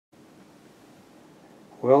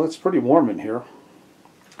Well, it's pretty warm in here.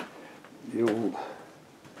 The old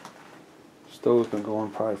stove's been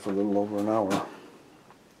going probably for a little over an hour.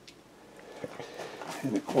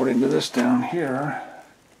 And according to this down here,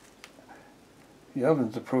 the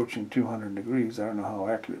oven's approaching 200 degrees. I don't know how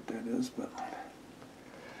accurate that is, but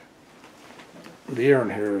the air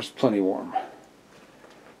in here is plenty warm.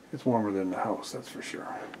 It's warmer than the house, that's for sure.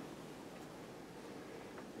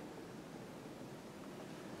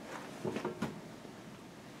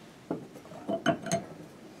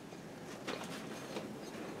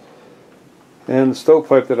 And the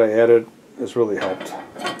stovepipe that I added has really helped.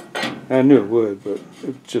 I knew it would, but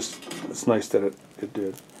it's nice that it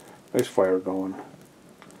did. Nice fire going.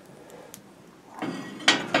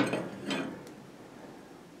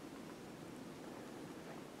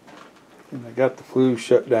 And I got the flue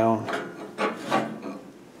shut down.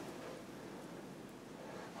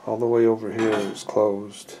 All the way over here is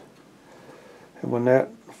closed. And when that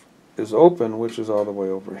is open, which is all the way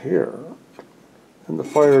over here, and the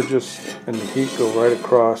fire and the heat go right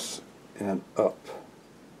across and up.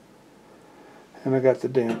 And I got the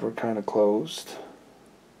damper kind of closed.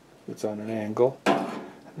 It's on an angle. And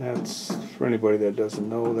that's, for anybody that doesn't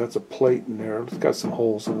know, that's a plate in there. It's got some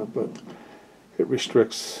holes in it, but it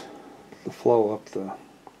restricts the flow up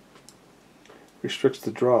restricts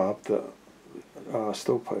the draw up the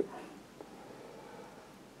stovepipe.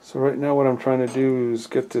 So right now what I'm trying to do is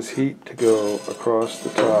get this heat to go across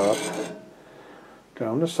the top,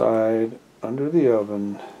 down the side, under the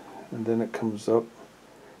oven, and then it comes up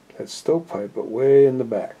that stovepipe, but way in the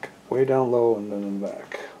back, way down low and then in the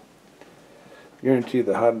back. I guarantee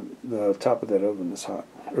the top of that oven is hot,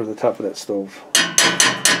 or the top of that stove.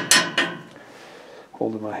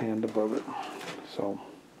 Holding my hand above it. So,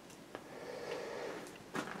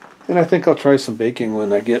 and I think I'll try some baking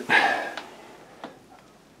when I get.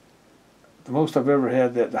 The most I've ever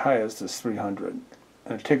had, the highest is 300,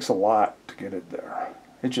 and it takes a lot to get it there.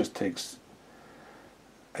 It just takes,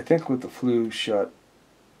 I think with the flue shut,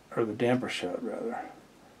 or the damper shut rather,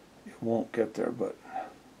 it won't get there, but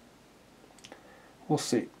we'll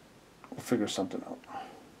see. We'll figure something out.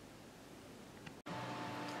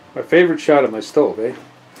 My favorite shot of my stove, eh?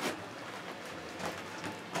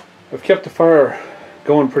 I've kept the fire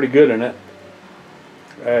going pretty good in it.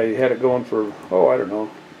 I had it going for, I don't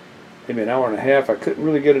know, maybe an hour and a half. I couldn't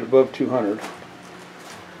really get it above 200.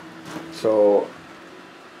 So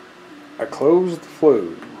I closed the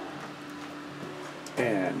flue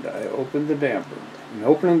and I opened the damper. And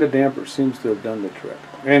opening the damper seems to have done the trick.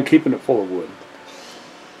 And keeping it full of wood.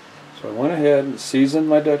 So I went ahead and seasoned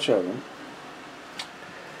my Dutch oven.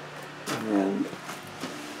 And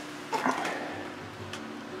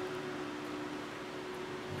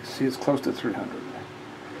you see it's close to 300.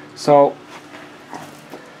 So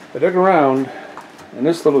I dug around, and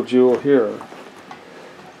this little jewel here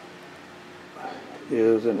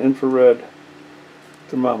is an infrared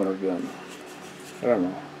thermometer gun. I don't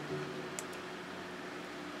know.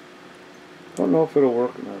 Don't know if it'll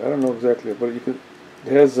work or not. I don't know exactly, but it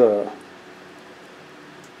has it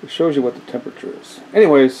shows you what the temperature is.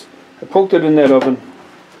 Anyways, I poked it in that oven,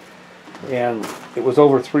 and it was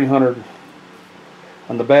over 300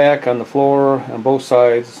 on the back, on the floor, on both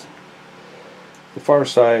sides. The far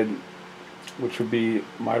side, which would be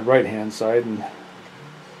my right hand side, and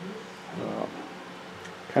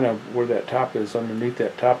kind of where that top is, underneath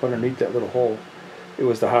that top, underneath that little hole, it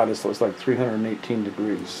was the hottest. It was like 318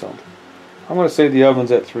 degrees. So I'm going to say the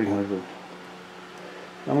oven's at 300.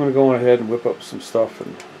 I'm going to go ahead and whip up some stuff,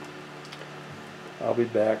 and I'll be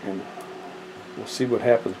back, and we'll see what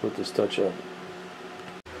happens with this Dutch oven.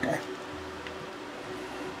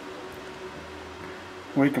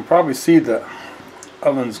 Well, you can probably see the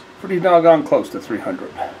oven's pretty doggone close to 300.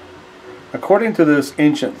 According to this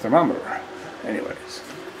ancient thermometer. Anyways.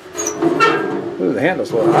 Ooh, the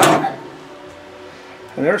handle's a little hot.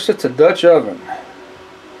 And there sits a Dutch oven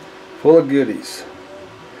full of goodies.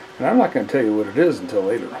 And I'm not going to tell you what it is until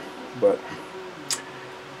later. But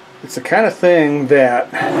it's the kind of thing that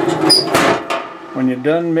when you're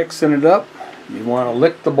done mixing it up, you want to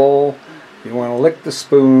lick the bowl, you want to lick the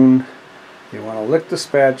spoon, you want to lick the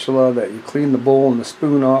spatula that you clean the bowl and the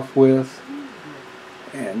spoon off with.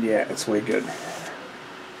 And yeah, it's way good.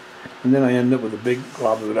 And then I end up with a big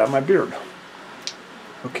glob of it on my beard.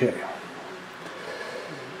 Okay.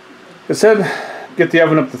 I said get the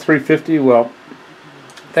oven up to 350. Well,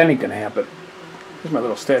 that ain't gonna happen. Here's my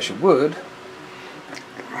little stash of wood.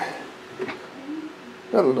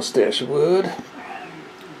 Got a little stash of wood.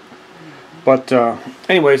 But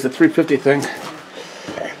anyways, the 350 thing,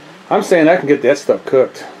 I'm saying I can get that stuff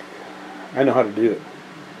cooked. I know how to do it.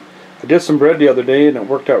 I did some bread the other day and it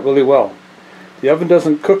worked out really well. The oven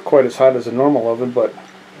doesn't cook quite as hot as a normal oven, but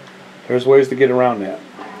there's ways to get around that.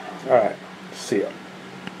 Alright, see ya.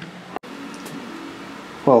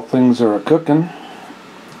 Well, things are cooking.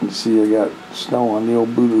 You see I got snow on the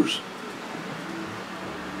old booters.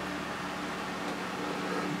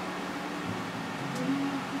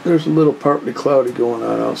 There's a little partly cloudy going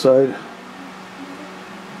on outside.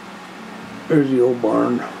 There's the old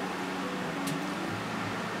barn.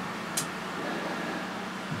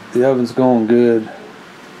 The oven's going good.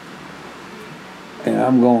 And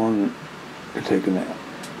I'm going to take a nap.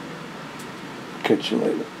 Catch you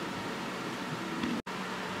later.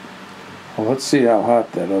 Well, let's see how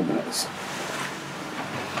hot that oven is.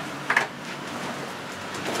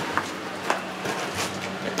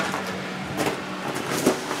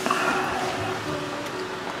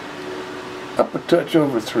 Up a touch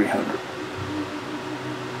over 300.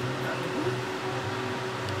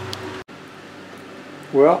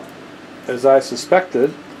 Well, as I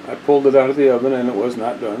suspected, I pulled it out of the oven and it was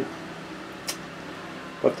not done.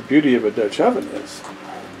 But the beauty of a Dutch oven is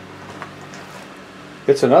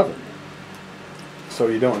it's an oven. So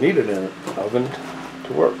you don't need it in an oven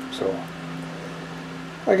to work. So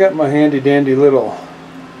I got my handy dandy little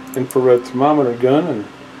infrared thermometer gun, and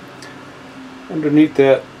underneath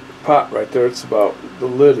that pot right there, it's about, the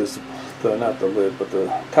lid is, not the lid, but the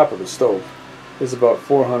top of the stove is about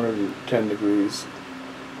 410 degrees.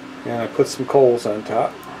 And I put some coals on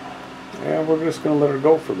top. And we're just going to let her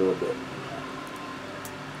go for a little bit.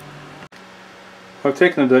 I've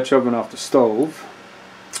taken the Dutch oven off the stove,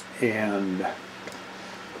 and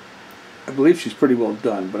I believe she's pretty well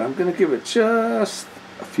done, but I'm going to give it just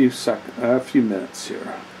a few minutes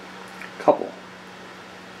here. Couple.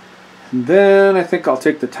 And then I think I'll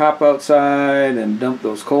take the top outside and dump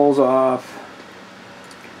those coals off.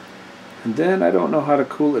 And then I don't know how to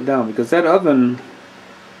cool it down, because that oven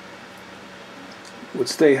would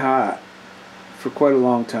stay hot for quite a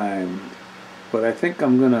long time. But I think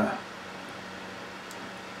I'm going to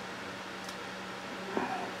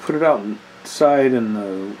put it outside in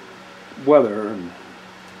the weather and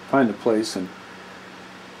find a place and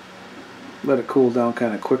let it cool down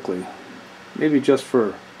kind of quickly. Maybe just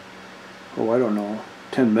for, oh, I don't know,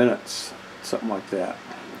 10 minutes, something like that,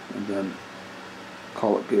 and then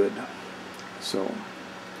call it good. So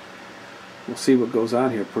we'll see what goes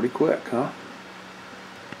on here pretty quick, huh?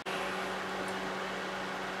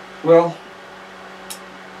 Well,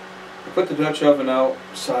 I put the Dutch oven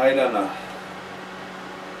outside on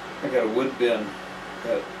I got a wood bin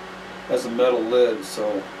that has a metal lid,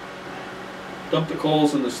 so dump the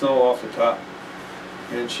coals and the snow off the top,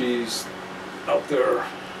 and she's out there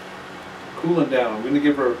cooling down. I'm going to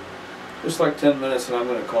give her just like 10 minutes and I'm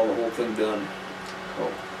going to call the whole thing done.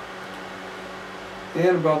 So,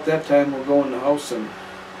 and about that time we'll go in the house and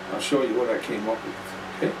I'll show you what I came up with.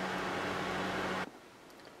 Okay?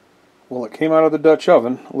 Well, it came out of the Dutch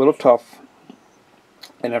oven a little tough,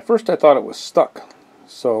 and at first I thought it was stuck.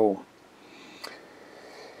 So,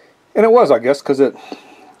 and it was, I guess, because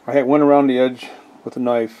I went around the edge with a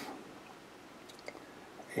knife,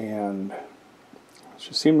 and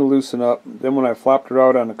she seemed to loosen up. Then when I flopped her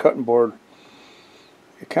out on the cutting board,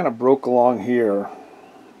 it kind of broke along here,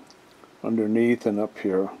 underneath and up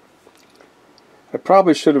here. I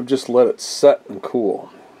probably should have just let it set and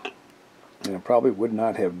cool, and I probably would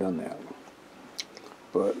not have done that.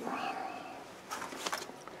 But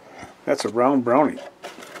that's a round brownie.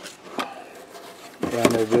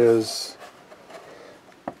 And it is,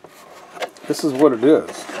 this is what it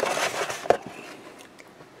is.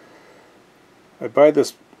 I buy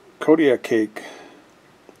this Kodiak cake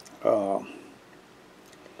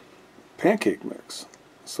pancake mix.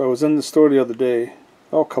 So I was in the store the other day,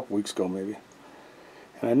 a couple weeks ago maybe,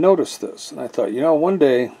 and I noticed this, and I thought, you know, one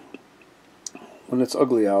day when it's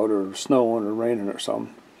ugly out or snowing or raining or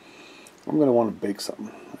something, I'm going to want to bake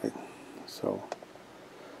something. So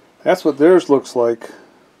that's what theirs looks like.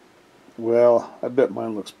 Well, I bet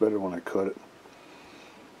mine looks better when I cut it.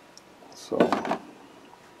 So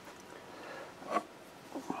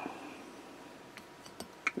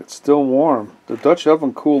it's still warm. The Dutch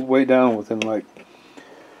oven cooled way down within like,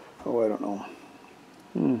 oh, I don't know.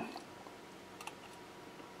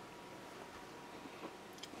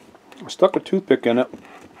 I stuck a toothpick in it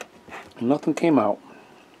and nothing came out.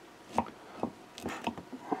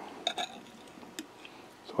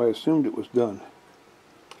 So I assumed it was done.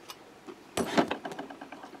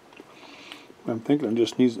 I'm thinking it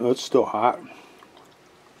just needs, oh, it's still hot.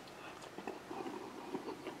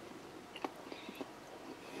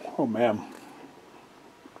 Oh man.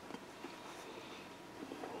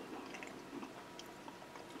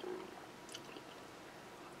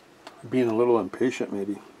 Being a little impatient,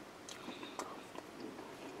 maybe.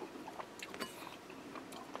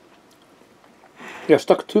 Yeah, I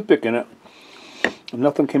stuck a toothpick in it. And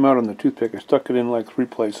nothing came out on the toothpick. I stuck it in like 3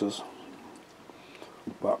 places.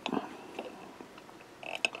 But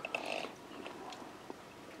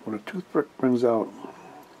what a toothpick brings out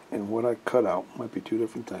and what I cut out might be 2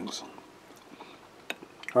 different things.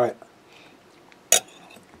 Alright.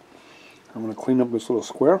 I'm going to clean up this little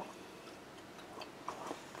square.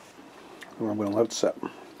 And I'm going to let it set.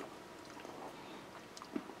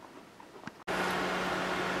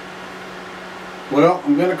 Well,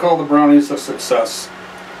 I'm going to call the brownies a success.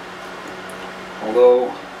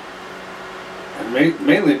 Although, and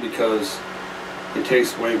mainly because they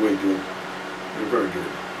taste way, way good. They're very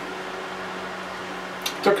good.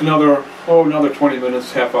 Took another 20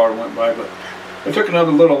 minutes, half hour went by, but I took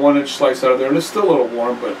another little 1-inch slice out of there, and it's still a little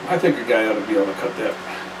warm, but I think a guy ought to be able to cut that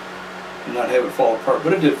and not have it fall apart,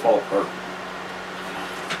 but it did fall apart.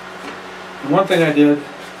 And one thing I did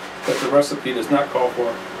that the recipe does not call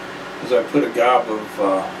for is I put a gob of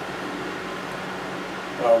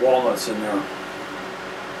walnuts in there.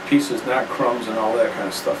 Pieces, not crumbs and all that kind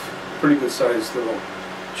of stuff. Pretty good sized little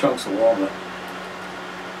chunks of walnut.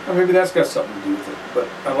 Or maybe that's got something to do with it, but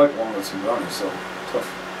I like walnuts and brownies, so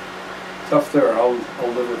tough there. I'll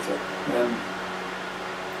live with it. And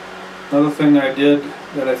another thing I did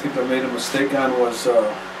that I think I made a mistake on was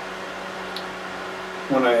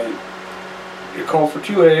when it called for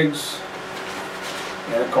 2 eggs,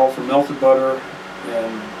 and it called for melted butter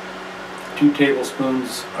and 2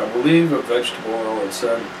 tablespoons, I believe, of vegetable oil, it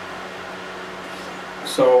said.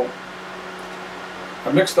 So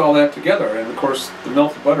I mixed all that together, and of course the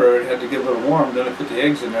melted butter, it had to get a little warm. Then I put the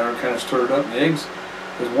eggs in there and kind of stirred it up, and the eggs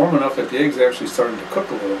was warm enough that the eggs actually started to cook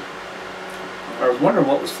a little. I was wondering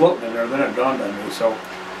what was floating in there, then it dawned on me. So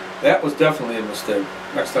that was definitely a mistake.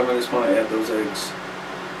 Next time I just want to add those eggs.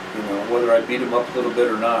 You know, whether I beat them up a little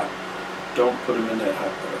bit or not, don't put them in that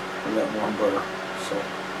hot butter, or that warm butter. So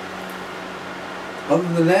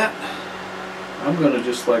other than that, I'm going to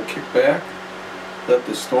just like kick back, let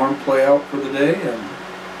the storm play out for the day, and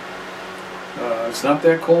it's not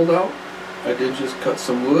that cold out. I did just cut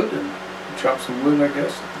some wood and chop some wood, I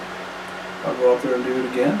guess. I'll go out there and do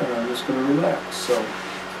it again, and I'm just going to relax. So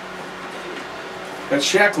that's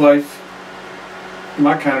shack life,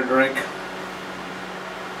 my kind of drink.